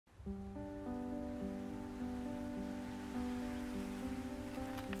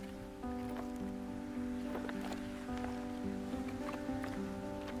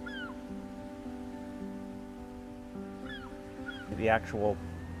the actual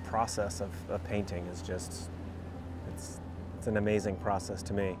process of painting is just, it's an amazing process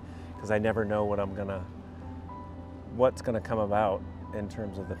to me, because I never know what's gonna come about in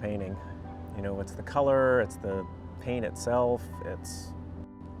terms of the painting. You know, it's the color, it's the paint itself, it's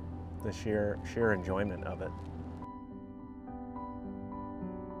the sheer enjoyment of it.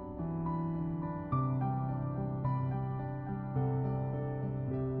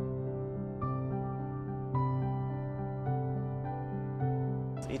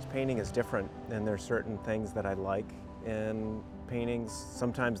 Each painting is different, and there's certain things that I like in paintings.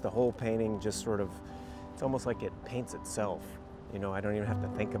 Sometimes the whole painting just sort of, it's almost like it paints itself. You know, I don't even have to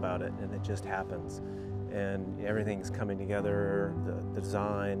think about it, and it just happens. And everything's coming together, the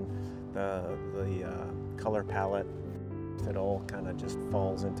design, the color palette, it all kind of just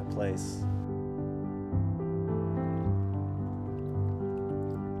falls into place.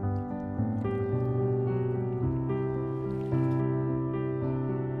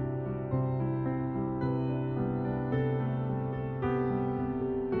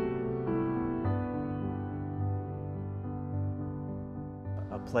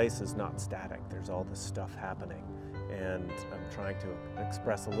 A place is not static. There's all this stuff happening, and I'm trying to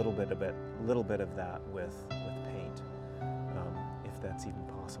express a little bit of that with paint, if that's even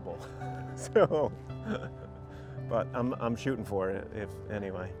possible. So, but I'm shooting for it, if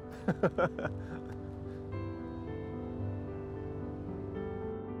anyway.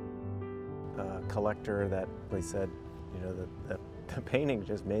 A collector that they said, you know, that the painting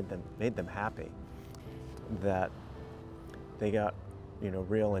just made them happy. That they got, you know,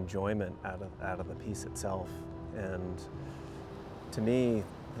 real enjoyment out of the piece itself. And to me,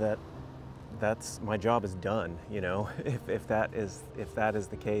 that's my job is done, you know. If that is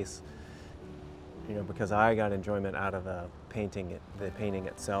the case, you know, because I got enjoyment out of the painting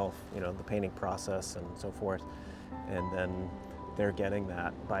itself, you know, the painting process and so forth, and then they're getting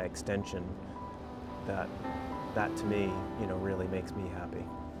that by extension. That to me, you know, really makes me happy.